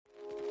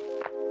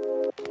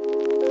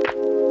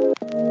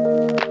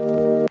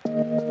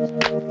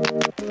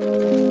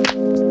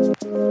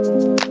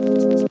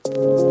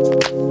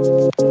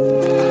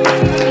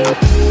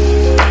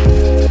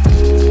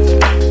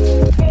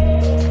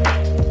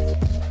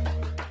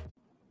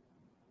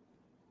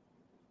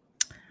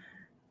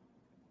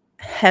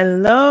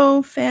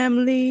Hello,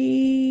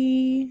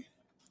 family.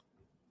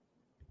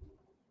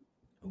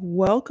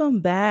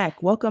 Welcome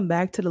back. Welcome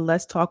back to the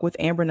Let's Talk with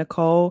Amber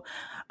Nicole.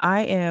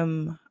 I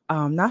am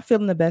not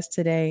feeling the best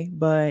today,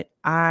 but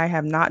I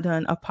have not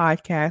done a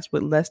podcast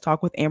with Let's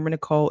Talk with Amber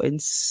Nicole in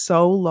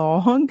so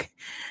long.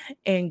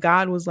 And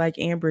God was like,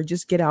 Amber,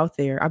 just get out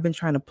there. I've been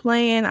trying to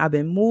plan, I've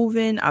been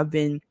moving, I've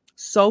been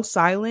so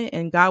silent.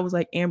 And God was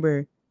like,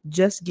 Amber,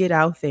 just get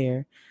out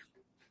there.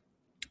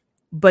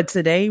 But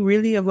today,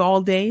 really, of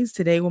all days,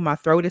 today when my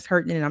throat is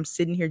hurting and I'm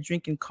sitting here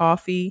drinking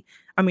coffee,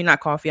 I mean,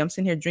 not coffee, I'm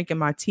sitting here drinking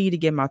my tea to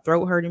get my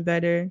throat hurting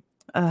better.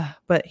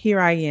 But here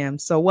I am.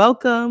 So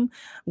welcome,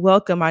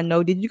 welcome. I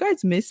know, did you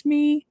guys miss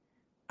me?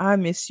 I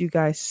miss you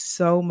guys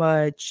so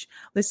much.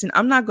 Listen,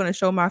 I'm not going to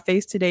show my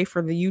face today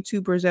for the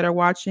YouTubers that are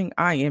watching.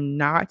 I am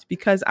not,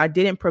 because I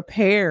didn't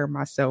prepare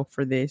myself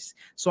for this.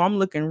 So I'm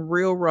looking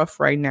real rough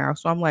right now.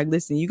 So I'm like,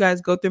 listen, you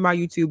guys go through my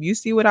YouTube. You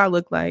see what I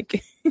look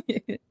like.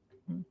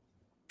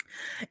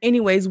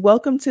 Anyways,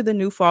 welcome to the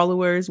new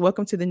followers.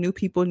 Welcome to the new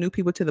people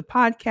to the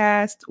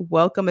podcast.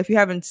 Welcome. If you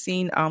haven't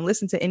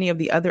listened to any of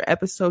the other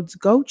episodes,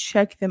 go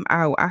check them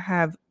out. I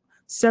have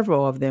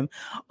several of them.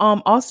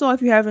 Also,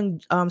 if you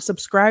haven't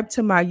subscribed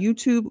to my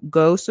YouTube,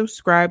 go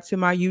subscribe to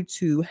my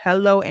YouTube.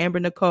 Hello, Amber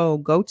Nicole.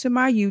 Go to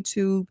my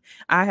YouTube.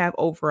 I have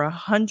over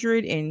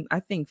 100 and I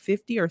think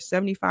 50 or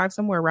 75,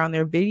 somewhere around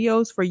there,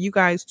 videos for you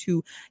guys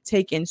to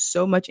take in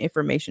so much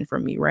information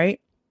from me, right?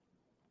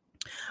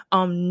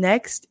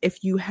 Next,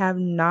 if you have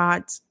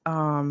not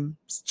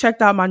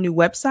checked out my new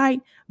website,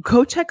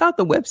 go check out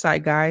the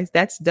website, guys.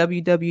 That's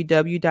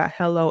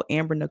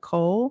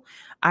www.helloambernicole.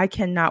 I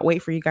cannot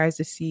wait for you guys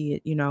to see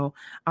it.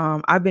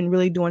 I've been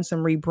really doing some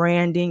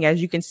rebranding.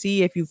 As you can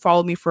see, if you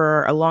followed me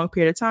for a long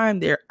period of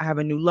time, there I have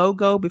a new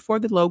logo. Before,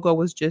 the logo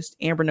was just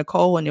Amber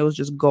Nicole and it was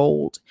just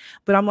gold.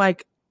 But I'm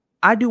like,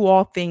 I do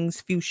all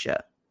things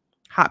fuchsia,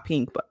 hot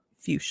pink, but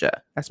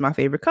fuchsia. That's my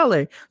favorite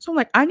color. So I'm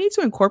like, I need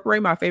to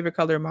incorporate my favorite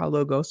color in my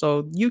logo.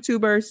 So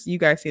YouTubers, you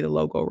guys see the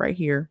logo right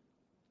here.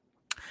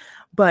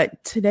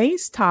 But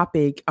today's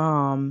topic,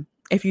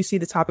 if you see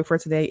the topic for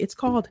today, it's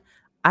called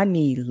I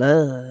Need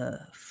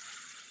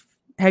Love.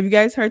 Have you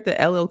guys heard the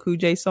LL Cool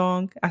J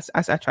song? I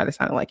try to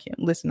sound like him.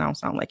 Listen, I don't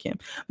sound like him.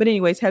 But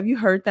anyways, have you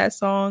heard that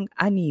song?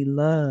 I Need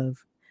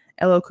Love.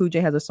 LL Cool J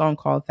has a song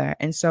called that.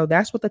 And so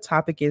that's what the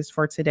topic is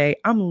for today.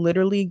 I'm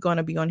literally going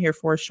to be on here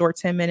for a short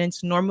 10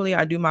 minutes. Normally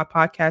I do my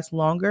podcast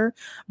longer,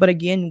 but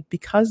again,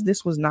 because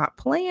this was not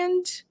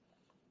planned,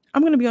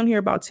 I'm going to be on here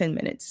about 10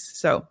 minutes.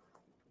 So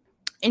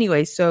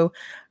anyway, so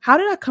how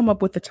did I come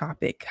up with the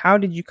topic? How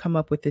did you come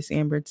up with this,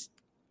 Amber?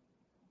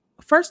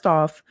 First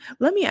off,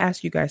 let me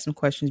ask you guys some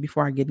questions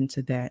before I get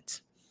into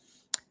that.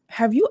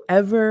 Have you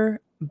ever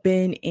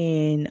been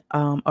in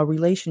a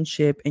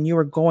relationship and you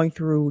were going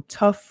through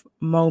tough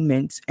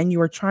moments and you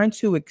were trying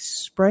to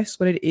express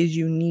what it is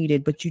you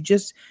needed, but you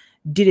just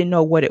didn't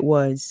know what it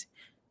was?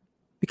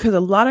 Because a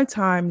lot of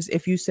times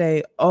if you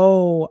say,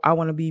 oh, I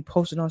want to be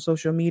posted on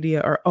social media,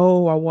 or,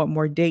 oh, I want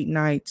more date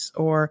nights,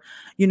 or,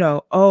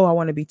 oh, I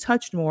want to be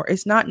touched more,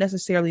 it's not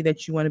necessarily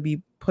that you want to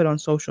be put on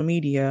social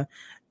media.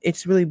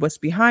 It's really what's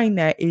behind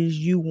that is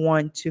you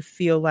want to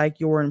feel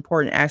like you're an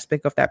important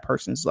aspect of that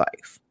person's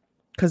life.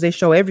 Because they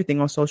show everything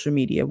on social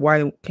media.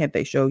 Why can't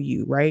they show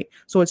you, right?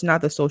 So it's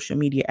not the social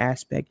media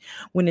aspect.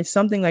 When it's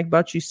something like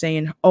about you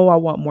saying, oh, I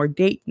want more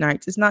date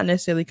nights, it's not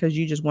necessarily because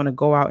you just want to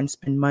go out and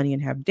spend money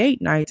and have date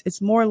nights.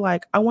 It's more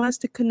like, I want us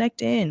to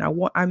connect in.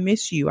 I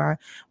miss you.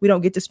 We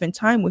don't get to spend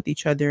time with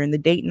each other. And the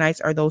date nights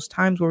are those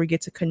times where we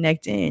get to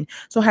connect in.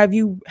 So have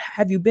you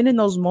been in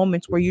those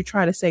moments where you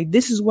try to say,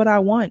 this is what I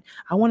want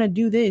to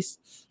do this,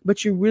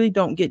 but you really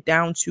don't get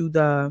down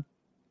to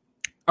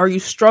or you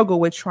struggle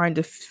with trying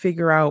to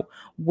figure out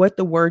what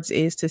the words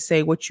is to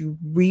say what you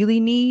really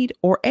need,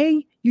 or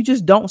you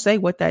just don't say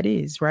what that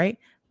is, right?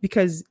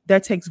 Because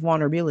that takes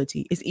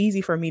vulnerability. It's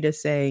easy for me to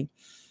say,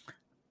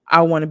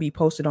 I want to be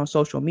posted on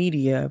social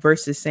media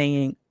versus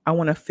saying, I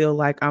want to feel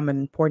like I'm an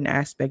important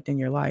aspect in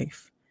your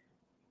life.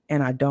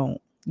 And I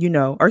don't,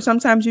 or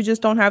sometimes you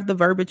just don't have the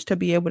verbiage to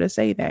be able to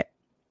say that.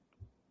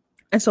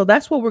 And so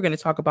that's what we're going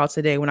to talk about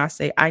today. When I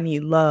say I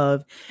need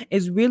love,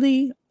 is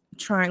really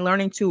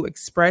learning to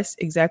express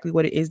exactly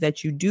what it is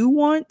that you do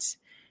want,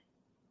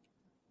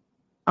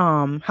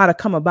 how to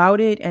come about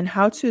it, and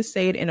how to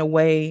say it in a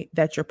way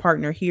that your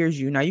partner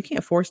hears you. Now, you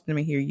can't force them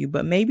to hear you,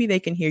 but maybe they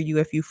can hear you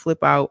if you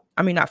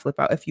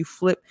if you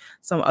flip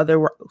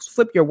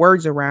your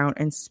words around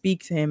and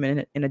speak to him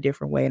in a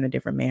different way, in a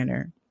different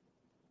manner.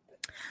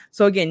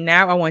 So again,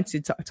 now I want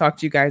to talk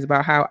to you guys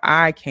about how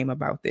I came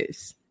about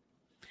this.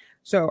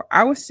 So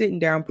I was sitting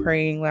down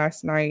praying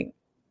last night.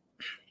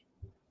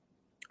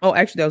 Oh,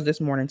 actually, that was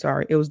this morning.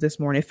 Sorry. It was this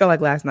morning. It felt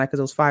like last night because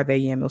it was 5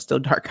 a.m. It was still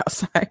dark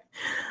outside.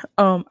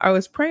 I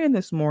was praying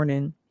this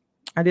morning.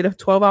 I did a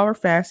 12-hour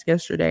fast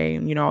yesterday.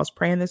 And, I was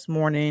praying this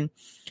morning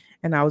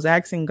and I was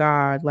asking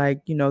God,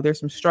 like, there's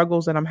some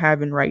struggles that I'm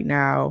having right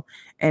now.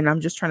 And I'm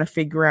just trying to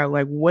figure out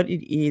like what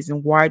it is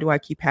and why do I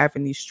keep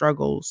having these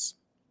struggles?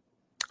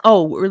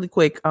 Oh, really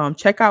quick.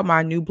 Check out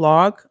my new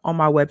blog on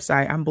my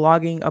website. I'm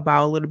blogging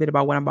about a little bit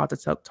about what I'm about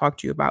to talk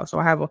to you about. So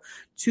I have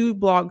two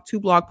blog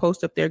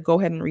posts up there. Go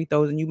ahead and read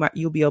those, and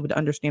you'll be able to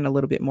understand a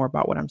little bit more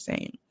about what I'm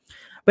saying.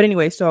 But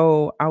anyway,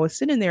 so I was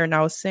sitting there and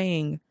I was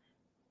saying,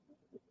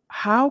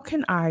 how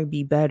can I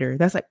be better?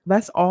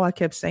 That's all I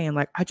kept saying.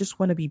 Like, I just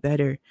want to be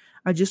better.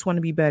 I just want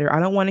to be better. I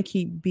don't want to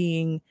keep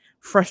being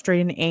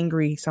frustrated and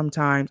angry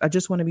sometimes. I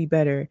just want to be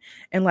better.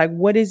 And like,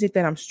 what is it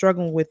that I'm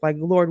struggling with? Like,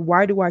 Lord,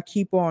 why do I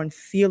keep on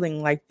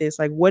feeling like this?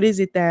 Like, what is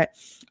it that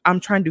I'm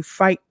trying to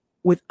fight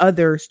with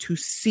others to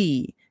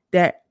see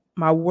that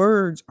my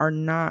words are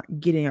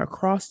not getting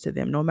across to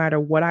them? No matter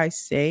what I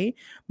say,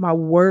 my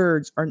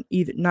words are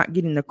either not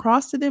getting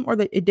across to them or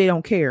they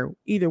don't care.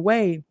 Either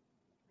way,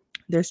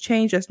 there's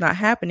change that's not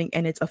happening,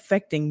 and it's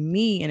affecting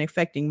me and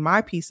affecting my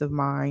peace of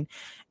mind.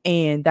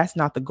 And that's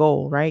not the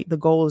goal, right? The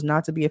goal is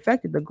not to be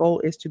affected. The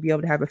goal is to be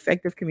able to have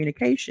effective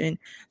communication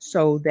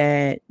so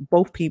that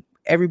both people,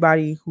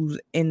 everybody who's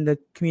in the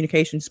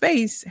communication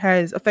space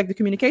has effective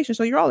communication.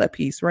 So you're all at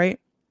peace, right?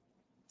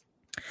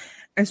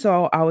 And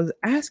so I was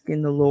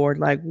asking the Lord,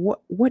 like,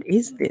 what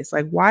is this?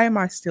 Like, why am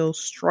I still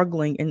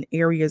struggling in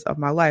areas of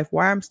my life?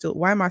 Why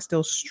am I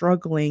still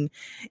struggling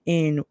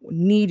in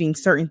needing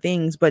certain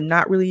things, but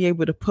not really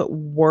able to put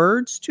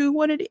words to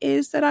what it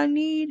is that I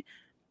need?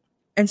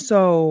 And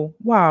so,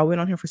 wow, we've been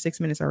on here for 6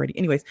 minutes already.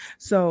 Anyways,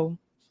 so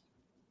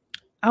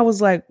I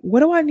was like, what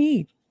do I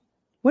need?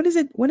 What is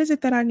it? What is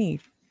it that I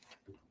need?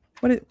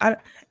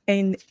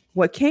 And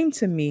what came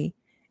to me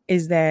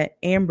is that,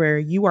 Amber,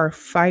 you are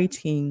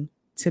fighting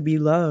to be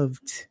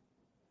loved.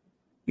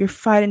 You're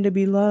fighting to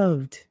be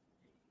loved.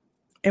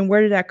 And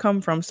where did that come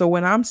from? So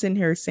when I'm sitting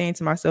here saying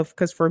to myself,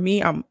 because for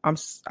me,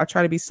 I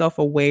try to be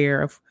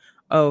self-aware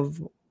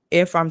of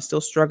if I'm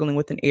still struggling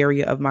with an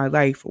area of my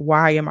life.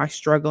 Why am I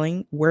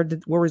struggling? Where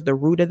was the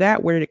root of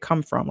that? Where did it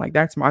come from? Like,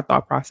 that's my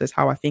thought process,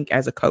 how I think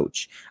as a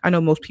coach. I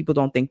know most people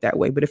don't think that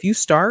way, but if you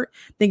start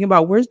thinking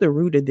about where's the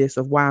root of this,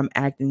 of why I'm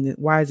acting,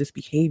 why is this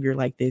behavior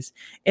like this,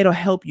 it'll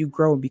help you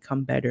grow and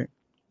become better.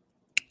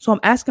 So I'm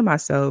asking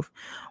myself,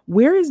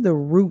 where is the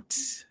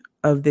roots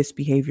of this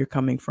behavior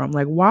coming from?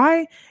 Like,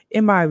 why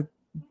am I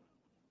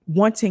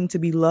wanting to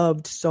be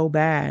loved so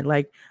bad?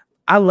 Like,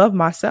 I love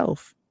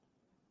myself.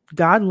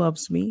 God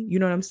loves me. You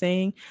know what I'm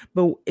saying?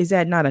 But is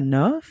that not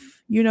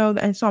enough?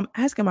 And so I'm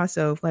asking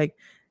myself, like,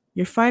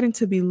 you're fighting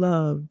to be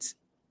loved.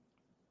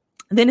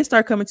 And then it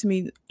started coming to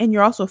me, and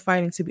you're also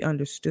fighting to be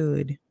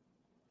understood.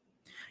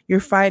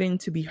 You're fighting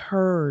to be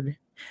heard.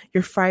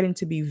 You're fighting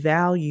to be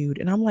valued.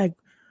 And I'm like,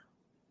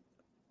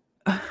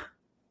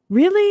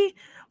 really?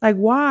 Like,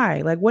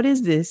 why? Like, what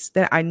is this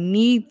that I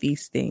need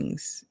these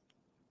things?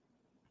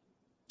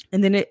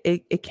 And then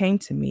it came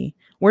to me.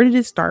 Where did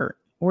it start?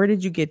 Where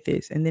did you get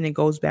this? And then it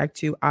goes back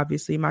to,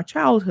 obviously, my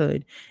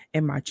childhood.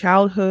 And my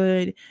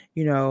childhood,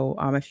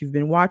 if you've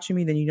been watching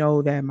me, then you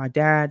know that my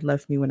dad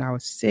left me when I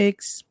was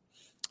 6.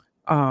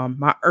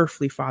 My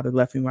earthly father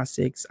left me when I was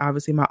 6.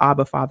 Obviously, my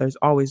Abba father has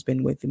always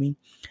been with me.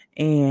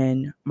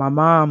 And my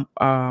mom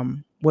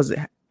was,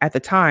 at the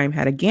time,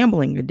 had a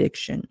gambling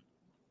addiction.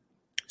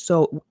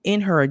 So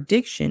in her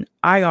addiction,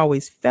 I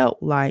always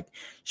felt like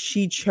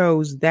she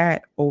chose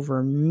that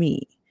over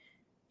me.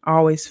 I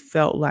always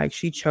felt like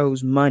she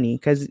chose money,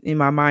 because in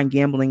my mind,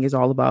 gambling is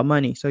all about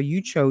money. So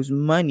you chose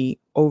money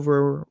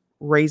over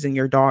raising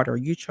your daughter.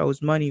 You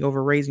chose money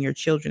over raising your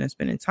children and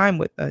spending time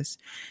with us.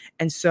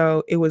 And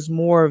so it was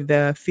more of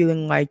the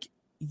feeling like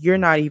you're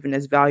not even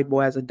as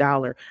valuable as a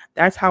dollar.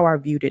 That's how I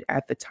viewed it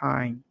at the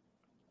time.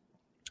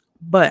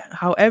 But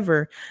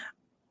however,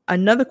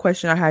 another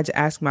question I had to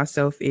ask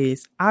myself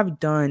is, I've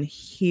done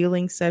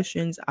healing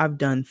sessions, I've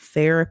done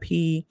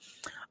therapy,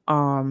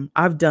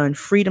 I've done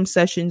freedom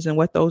sessions, and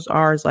what those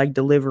are is like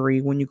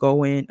delivery. When you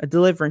go in a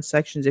deliverance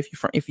sections,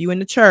 if you in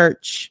the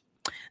church,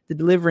 the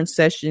deliverance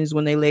sessions,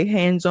 when they lay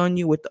hands on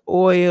you with the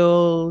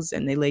oils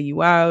and they lay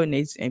you out and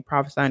they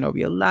prophesying over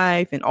your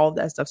life and all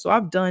that stuff. So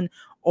I've done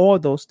all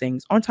those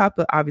things on top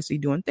of obviously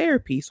doing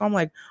therapy. So I'm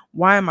like,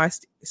 why am I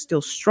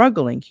still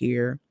struggling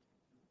here?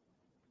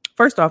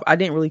 First off, I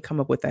didn't really come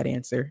up with that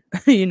answer.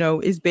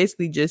 It's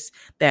basically just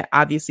that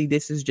obviously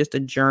this is just a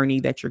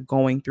journey that you're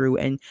going through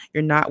and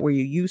you're not where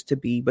you used to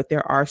be, but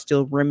there are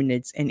still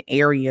remnants and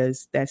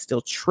areas that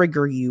still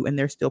trigger you. And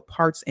there's still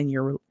parts in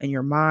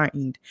your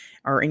mind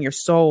or in your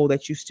soul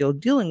that you're still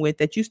dealing with,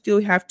 that you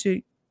still have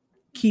to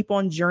keep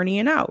on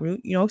journeying out,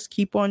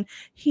 keep on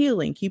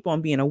healing, keep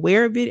on being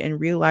aware of it and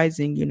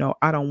realizing,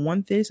 I don't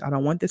want this. I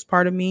don't want this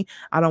part of me.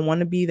 I don't want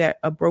to be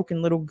a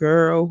broken little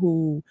girl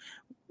who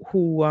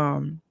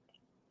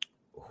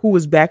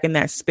was back in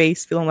that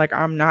space feeling like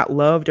I'm not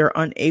loved or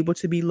unable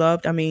to be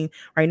loved. I mean,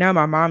 right now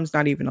my mom's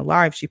not even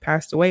alive. She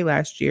passed away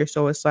last year.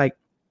 So it's like,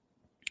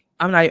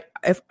 I'm not,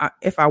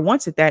 if I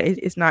wanted that,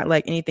 it's not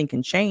like anything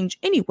can change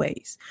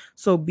anyways.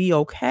 So be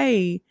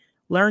okay,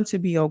 learn to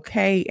be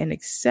okay and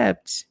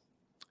accept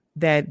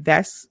that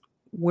that's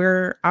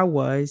where I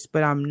was,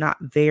 but I'm not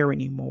there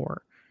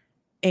anymore.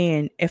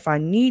 And if I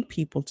need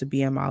people to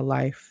be in my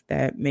life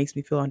that makes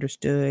me feel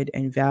understood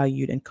and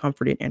valued and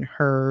comforted and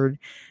heard,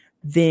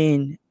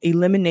 then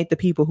eliminate the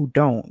people who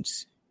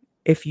don't.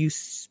 If you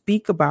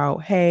speak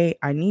about, hey,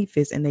 I need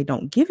this, and they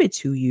don't give it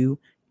to you,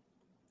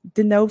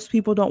 then those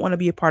people don't want to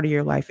be a part of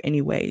your life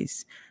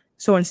anyways.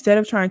 So instead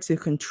of trying to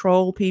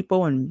control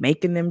people and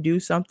making them do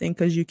something,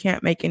 because you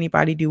can't make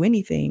anybody do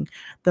anything,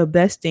 the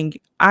best thing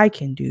I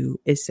can do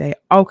is say,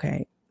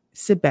 okay,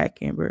 sit back,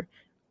 Amber.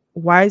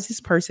 Why is this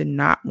person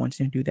not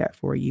wanting to do that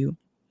for you?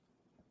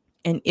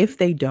 And if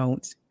they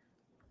don't,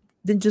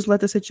 then just let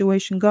the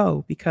situation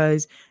go,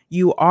 because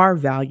you are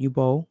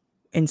valuable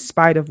in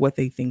spite of what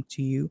they think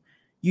to you.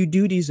 You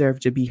do deserve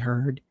to be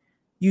heard.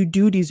 You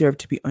do deserve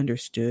to be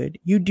understood.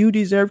 You do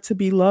deserve to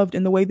be loved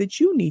in the way that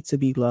you need to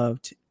be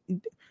loved.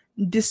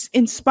 This,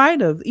 in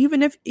spite of,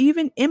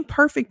 even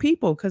imperfect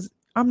people, because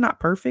I'm not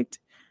perfect,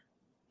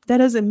 that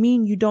doesn't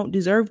mean you don't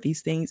deserve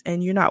these things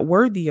and you're not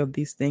worthy of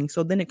these things.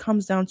 So then it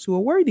comes down to a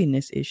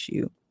worthiness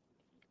issue.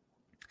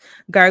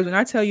 Guys, when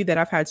I tell you that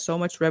I've had so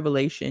much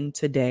revelation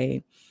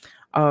today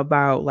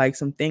about like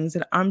some things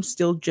that I'm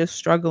still just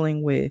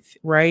struggling with,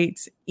 right?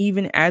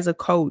 Even as a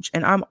coach,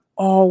 and I'm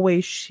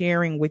always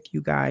sharing with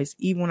you guys,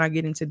 even when I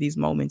get into these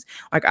moments.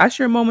 Like I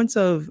share moments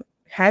of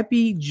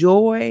happy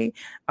joy,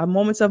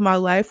 moments of my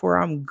life where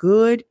I'm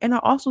good, and I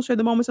also share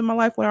the moments of my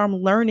life where I'm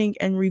learning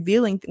and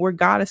revealing, where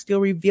God is still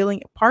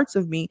revealing parts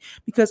of me,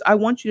 because I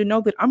want you to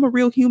know that I'm a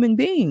real human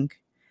being.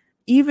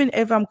 Even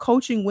if I'm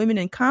coaching women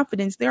in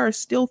confidence, there are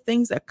still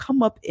things that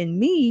come up in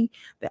me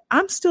that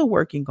I'm still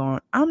working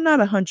on. I'm not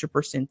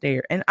 100%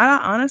 there. And I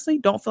honestly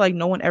don't feel like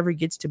no one ever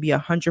gets to be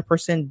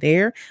 100%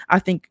 there. I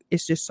think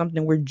it's just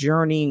something we're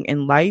journeying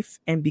in life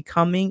and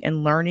becoming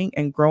and learning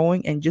and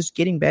growing and just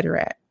getting better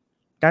at.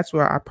 That's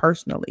what I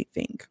personally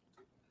think.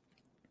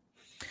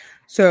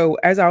 So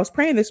as I was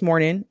praying this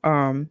morning,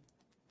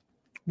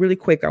 really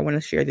quick, I want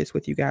to share this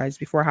with you guys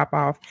before I hop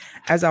off.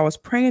 As I was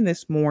praying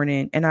this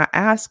morning, and I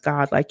asked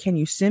God, like, can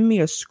you send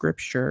me a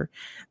scripture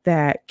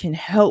that can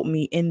help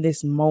me in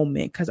this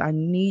moment? Because I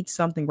need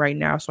something right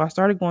now. So I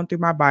started going through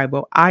my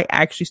Bible. I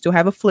actually still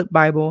have a flip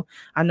Bible.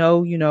 I know,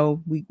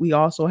 we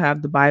also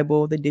have the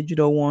Bible, the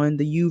digital one,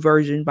 the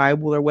YouVersion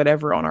Bible or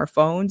whatever on our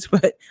phones,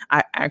 but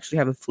I actually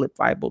have a flip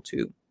Bible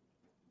too.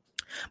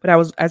 But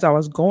as I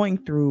was going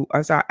through,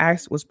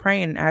 was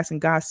praying and asking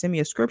God, send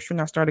me a scripture.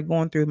 And I started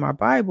going through my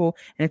Bible,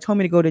 and it told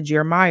me to go to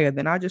Jeremiah.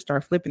 Then I just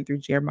started flipping through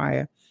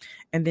Jeremiah.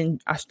 And then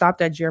I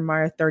stopped at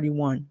Jeremiah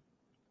 31.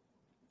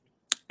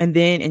 And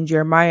then in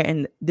Jeremiah,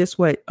 and this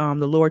what the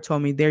Lord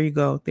told me, there you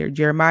go, there,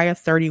 Jeremiah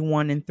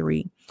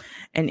 31:3.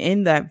 And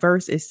in that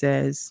verse, it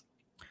says,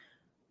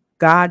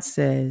 God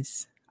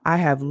says, I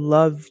have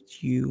loved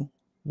you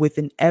with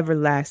an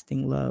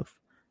everlasting love,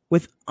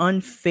 with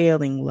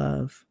unfailing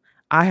love.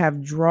 I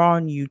have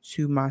drawn you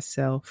to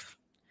myself.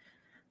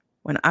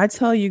 When I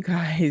tell you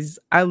guys,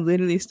 I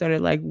literally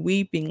started like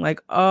weeping, like,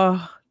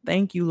 oh,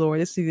 thank you,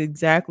 Lord. This is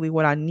exactly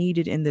what I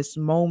needed in this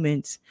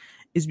moment,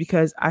 is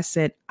because I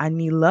said, I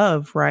need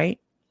love,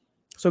 right?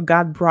 So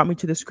God brought me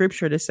to the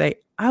scripture to say,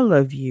 I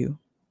love you.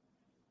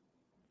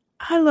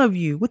 I love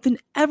you with an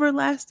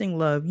everlasting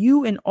love.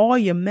 You and all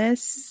your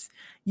mess,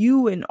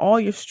 you and all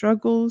your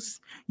struggles,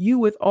 you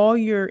with all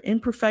your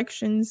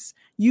imperfections,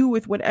 you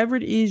with whatever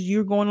it is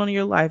you're going on in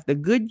your life, the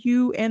good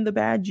you and the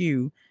bad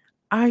you.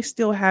 I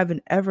still have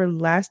an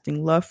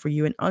everlasting love for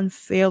you, an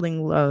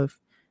unfailing love.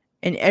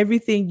 And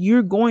everything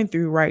you're going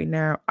through right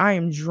now, I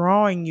am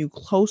drawing you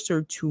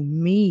closer to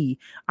me.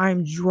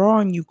 I'm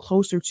drawing you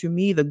closer to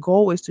me. The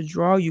goal is to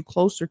draw you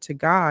closer to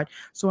God.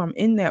 So I'm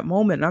in that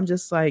moment and I'm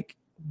just like,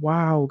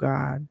 wow,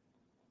 God,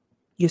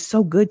 you're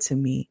so good to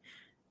me.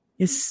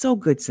 You're so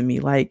good to me.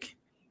 Like,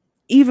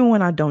 even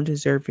when I don't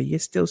deserve it, you're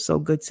still so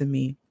good to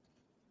me.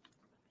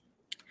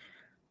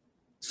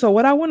 So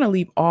what I want to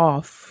leave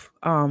off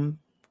while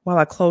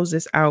I close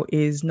this out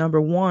is, number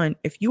one,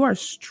 if you are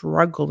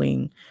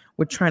struggling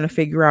with trying to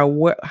figure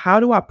out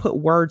how do I put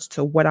words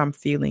to what I'm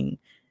feeling?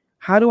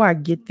 How do I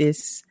get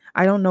this?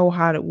 I don't know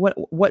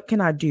what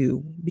can I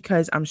do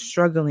because I'm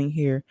struggling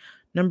here.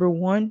 Number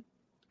one,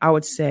 I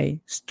would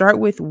say start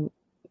with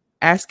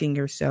asking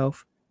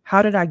yourself,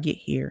 how did I get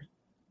here?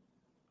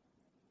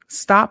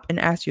 Stop and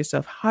ask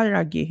yourself, how did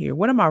I get here?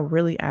 What am I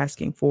really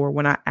asking for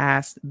when I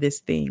ask this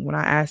thing, when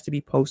I ask to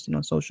be posted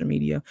on social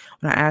media,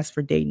 when I ask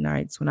for date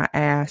nights, when I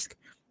ask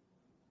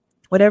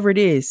whatever it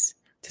is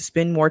to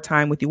spend more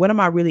time with you? What am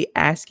I really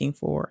asking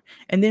for?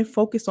 And then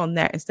focus on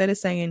that instead of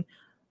saying,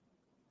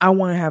 I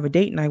want to have a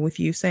date night with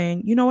you,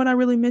 saying, you know what, I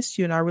really missed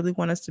you and I really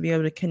want us to be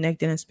able to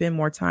connect and spend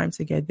more time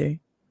together.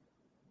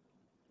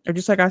 Or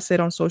just like I said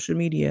on social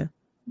media,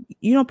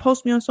 you don't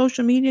post me on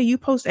social media. You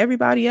post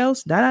everybody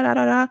else.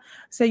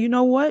 Say, you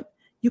know what?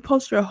 You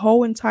post your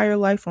whole entire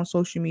life on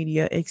social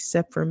media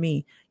except for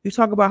me. You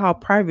talk about how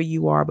private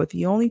you are, but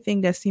the only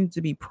thing that seems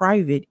to be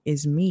private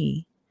is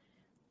me.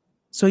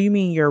 So you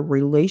mean your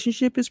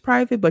relationship is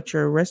private, but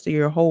your rest of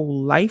your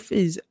whole life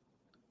is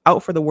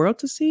out for the world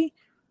to see?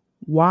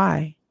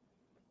 Why?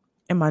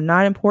 Am I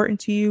not important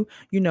to you?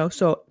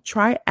 So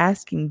try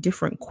asking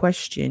different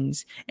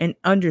questions and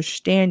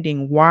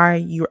understanding why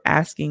you're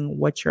asking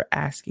what you're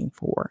asking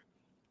for.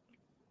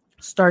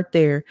 Start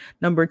there.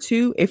 Number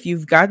two, if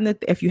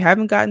if you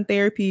haven't gotten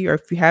therapy or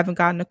if you haven't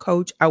gotten a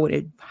coach, I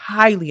would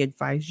highly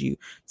advise you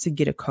to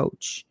get a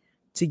coach,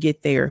 to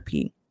get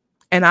therapy.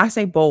 And I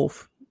say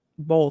both,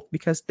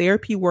 because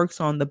therapy works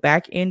on the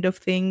back end of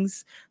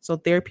things. So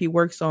therapy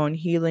works on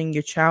healing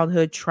your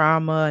childhood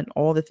trauma and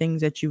all the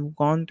things that you've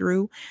gone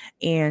through.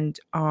 And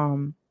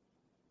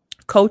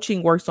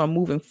coaching works on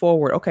moving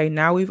forward. Okay,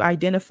 now we've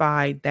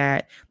identified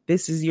that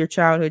this is your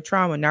childhood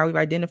trauma. Now we've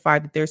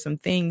identified that there's some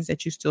things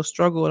that you still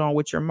struggled on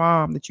with your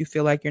mom, that you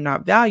feel like you're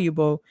not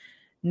valuable.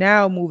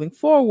 Now moving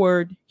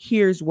forward,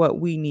 here's what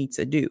we need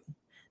to do.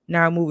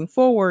 Now moving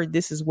forward,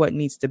 this is what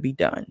needs to be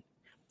done.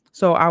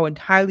 So I would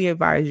highly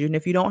advise you. And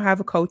if you don't have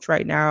a coach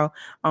right now,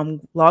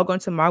 log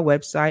onto my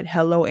website,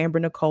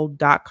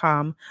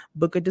 helloambernicole.com,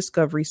 book a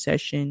discovery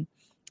session.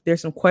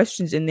 There's some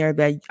questions in there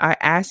that I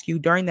ask you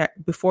during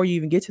that, before you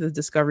even get to the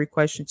discovery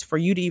questions, for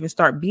you to even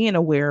start being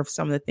aware of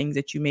some of the things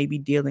that you may be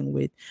dealing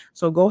with.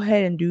 So go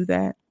ahead and do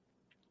that.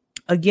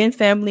 Again,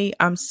 family,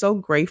 I'm so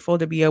grateful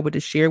to be able to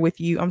share with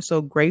you. I'm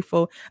so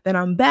grateful that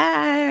I'm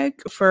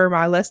back for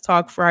my Let's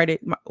Talk Friday.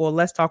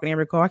 Let's Talk with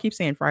Amber Nicole. I keep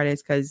saying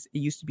Fridays because it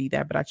used to be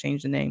that, but I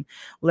changed the name.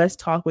 Let's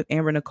Talk with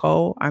Amber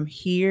Nicole. I'm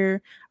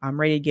here. I'm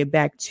ready to get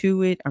back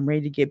to it. I'm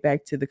ready to get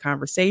back to the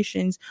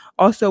conversations.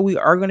 Also, we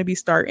are going to be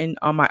starting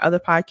on my other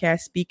podcast,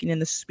 Speaking in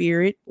the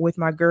Spirit, with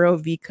my girl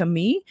V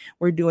Camille.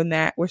 We're doing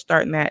that. We're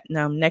starting that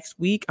next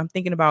week. I'm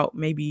thinking about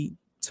maybe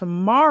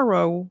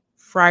tomorrow,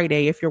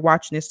 Friday. If you're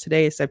watching this,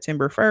 today is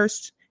September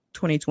 1st,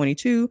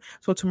 2022.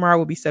 So tomorrow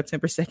will be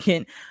September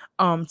 2nd.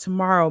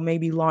 Tomorrow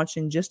maybe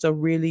launching just a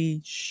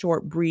really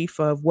short brief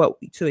of what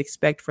to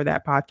expect for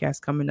that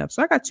podcast coming up.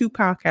 So I got 2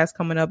 podcasts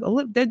coming up.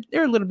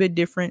 They're a little bit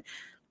different.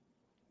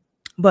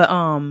 But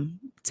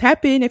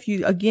tap in if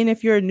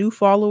you're a new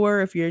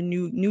follower, if you're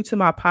new to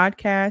my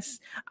podcast.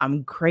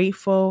 I'm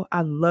grateful.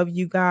 I love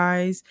you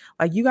guys.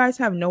 Like, you guys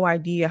have no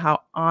idea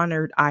how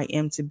honored I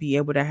am to be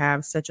able to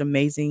have such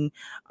amazing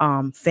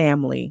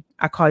family.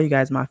 I call you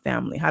guys my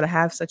family. How to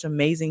have such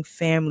amazing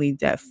family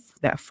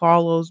that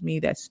follows me,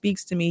 that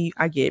speaks to me.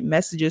 I get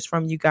messages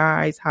from you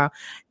guys, how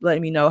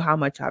letting me know how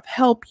much I've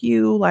helped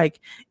you.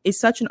 Like, it's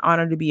such an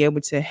honor to be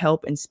able to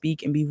help and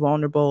speak and be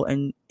vulnerable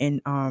and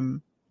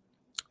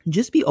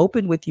just be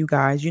open with you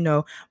guys. You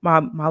know,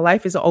 my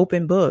life is an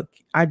open book.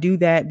 I do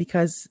that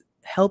because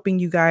helping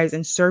you guys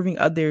and serving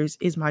others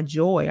is my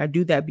joy. I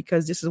do that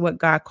because this is what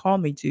God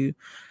called me to.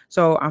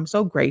 So I'm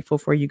so grateful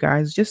for you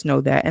guys. Just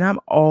know that. And I'm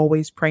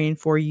always praying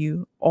for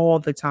you all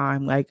the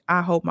time. Like,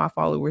 I hope my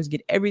followers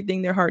get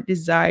everything their heart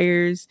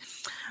desires.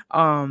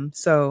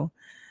 So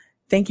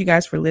thank you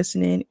guys for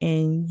listening,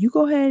 and you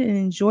go ahead and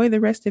enjoy the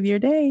rest of your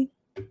day.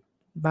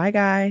 Bye,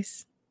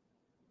 guys.